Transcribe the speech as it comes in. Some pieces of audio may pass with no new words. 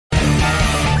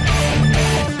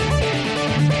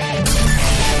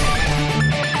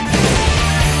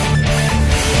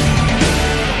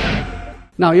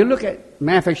Now, you look at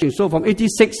manufacturing. So from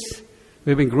 86,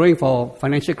 we've been growing for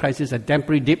financial crisis, a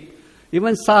temporary dip.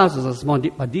 Even SARS was a small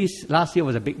dip, but last year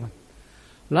was a big one.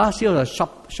 Last year was the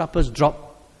sharpest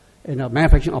drop in our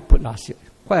manufacturing output last year.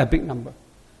 Quite a big number.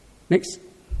 Next.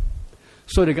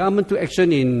 So the government took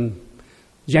action in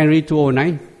January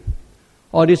 2009.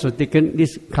 All this was taken,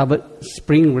 this covered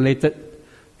spring-related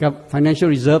financial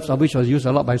reserves, of which was used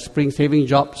a lot by Spring, saving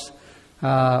jobs,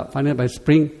 funded by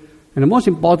Spring. And the most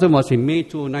important was in May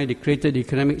 2009, they created the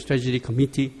Economic Strategy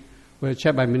Committee,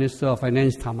 chaired by Minister of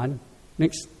Finance, Tharman.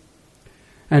 Next.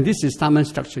 And this is Tharman's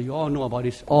structure. You all know about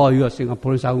this. All you are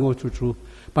Singaporeans, I will go through.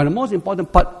 But the most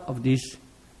important part of this,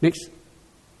 next,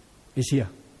 is here.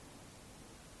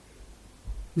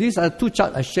 These are two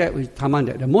charts I shared with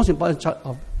Tharman. The most important chart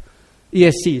of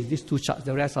ESC is these two charts.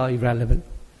 The rest are irrelevant.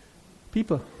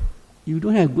 People, you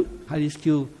don't have good, highly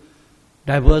skilled,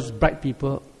 diverse, bright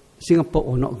people, Singapore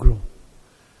will not grow.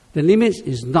 The limit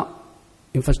is not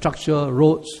infrastructure,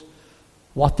 roads,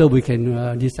 water we can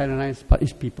desalinate, but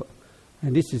it's people.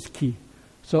 And this is key.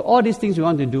 So all these things we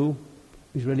want to do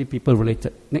is really people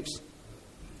related. Next.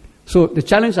 So the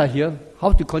challenges are here,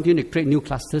 how to continue to create new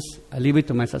clusters. I leave it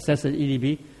to my successor at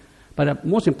EDB. But the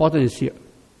most important is here.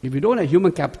 If you don't have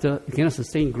human capital, you cannot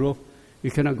sustain growth,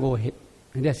 you cannot go ahead.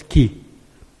 And that's key.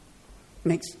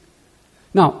 Next.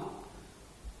 Now,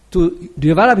 to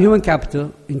develop human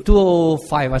capital, in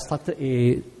 2005, I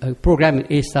started a program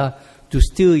in ASA to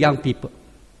steal young people.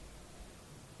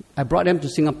 I brought them to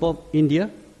Singapore,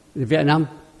 India, Vietnam,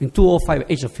 in 2005, at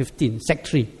the age of 15, Sec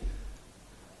 3.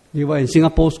 They were in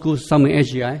Singapore schools, some in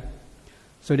SJI.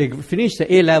 So they finished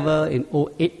the A-level in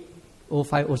 08,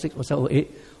 05, 06, 07,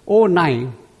 08.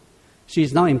 09,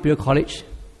 she's now in Imperial College.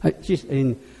 She's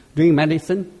doing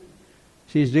medicine.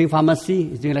 She's doing pharmacy.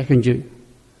 She's doing electrical engineering.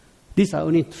 These are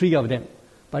only 3 of them.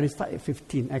 But they start at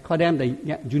 15. I call them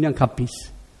the junior cappies.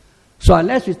 So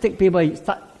unless we take people,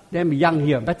 start them young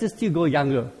here, better still go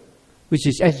younger, which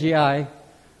is SJI,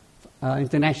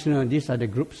 International. These are the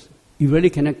groups. You really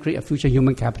cannot create a future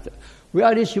human capital.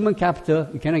 Without this human capital,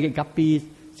 you cannot get guppies,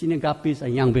 senior guppies,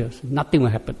 and young bears. Nothing will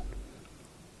happen.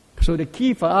 So the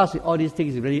key for us with all these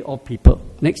things is really all people.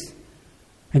 Next.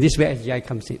 And this is where SJI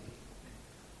comes in.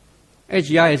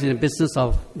 SJI is in the business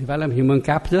of developing human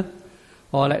capital.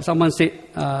 Or like someone said,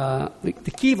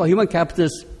 the key for human capital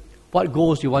is what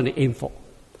goals you want to aim for.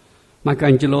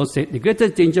 Michelangelo said, the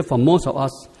greatest danger for most of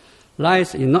us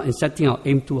lies in not in setting our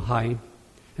aim too high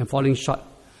and falling short,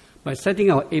 but setting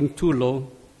our aim too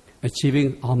low,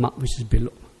 achieving our mark, which is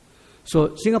below.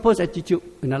 So Singapore's attitude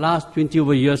in the last 20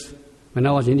 over years, when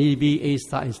I was in EDB,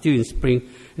 A-Star, and still in Spring,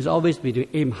 has always been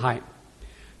to aim high.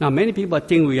 Now, many people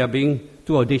think we are being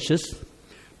too audacious,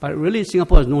 but really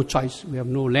Singapore has no choice. We have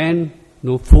no land,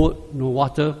 no food, no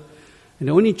water, and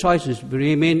the only choice is to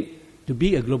remain to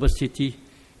be a global city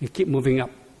and keep moving up.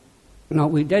 Now,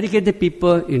 we dedicated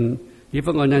people in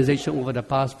different organizations over the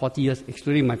past 40 years,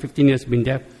 excluding my 15 years being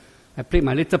there. I played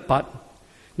my little part.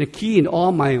 The key in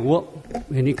all my work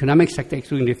in the economic sector,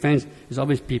 excluding defense, is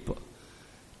always people.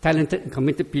 Talented and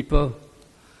committed people,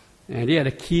 and they are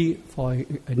the key for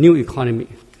a new economy.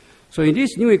 So in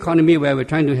this new economy where we're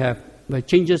trying to have, where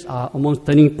changes are almost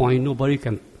turning point, nobody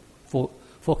can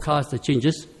forecast the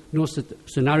changes, no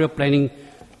scenario planning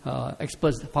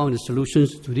experts found the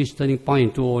solutions to this turning point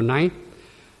in 2009.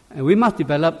 And we must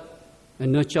develop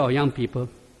and nurture our young people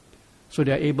so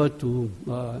they are able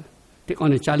to take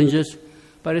on the challenges.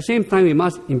 But at the same time, we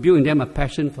must imbue in them a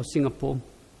passion for Singapore,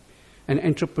 an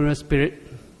entrepreneurial spirit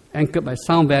anchored by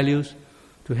sound values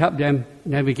to help them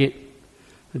navigate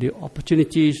the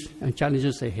opportunities and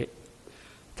challenges ahead.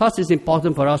 Thus, it's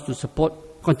important for us to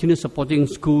continue supporting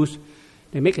schools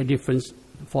that make a difference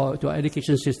to our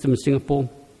education system in Singapore,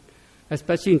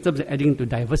 especially in terms of adding to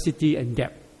diversity and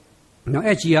depth. Now,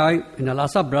 SJI and the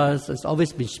Lhasa brothers has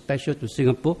always been special to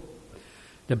Singapore.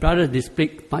 The brothers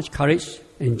displayed much courage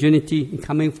and unity in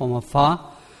coming from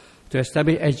afar to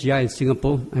establish SJI in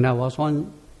Singapore, and I was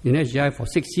one in SJI for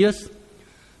 6 years.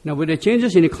 Now, with the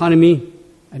changes in the economy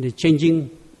and the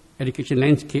changing education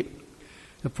landscape,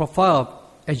 the profile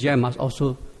of SJI must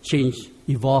also change,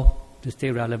 evolve to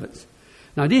stay relevant.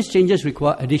 Now, these changes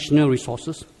require additional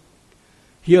resources.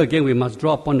 Here again, we must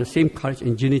draw upon the same courage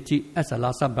and unity as the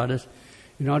Lhasa brothers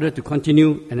in order to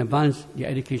continue and advance their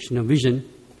educational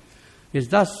vision. It's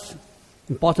thus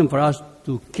important for us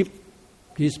to keep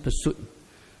this pursuit.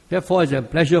 Therefore, it's a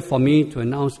pleasure for me to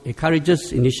announce a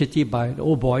courageous initiative by the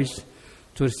old boys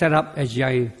to set up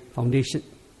SJI Foundation.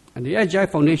 And the SJI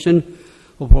Foundation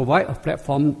will provide a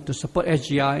platform to support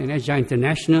SJI and SJI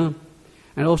International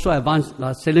and also advance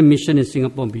our Salem mission in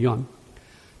Singapore and beyond.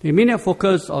 The immediate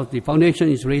focus of the foundation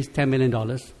is to raise $10 million,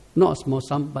 not a small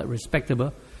sum, but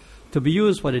respectable, to be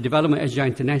used for the development of SJI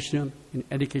International in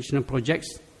educational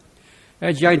projects.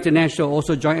 SJI International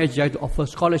also joined SJI to offer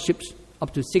scholarships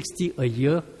up to 60 a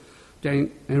year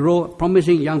to enroll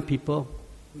promising young people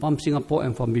from Singapore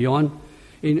and from beyond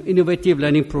in innovative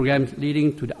learning programs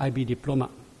leading to the IB diploma.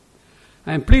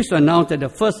 I am pleased to announce that the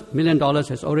first $1 million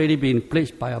has already been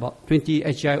pledged by about 20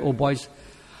 SJIO boys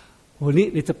who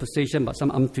need little persuasion but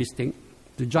some arm twisting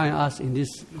to join us in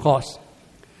this course.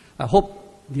 I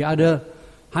hope the other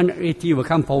 180 will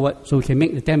come forward so we can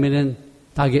make the 10 million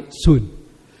target soon.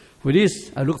 With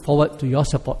this, I look forward to your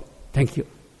support. Thank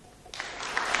you.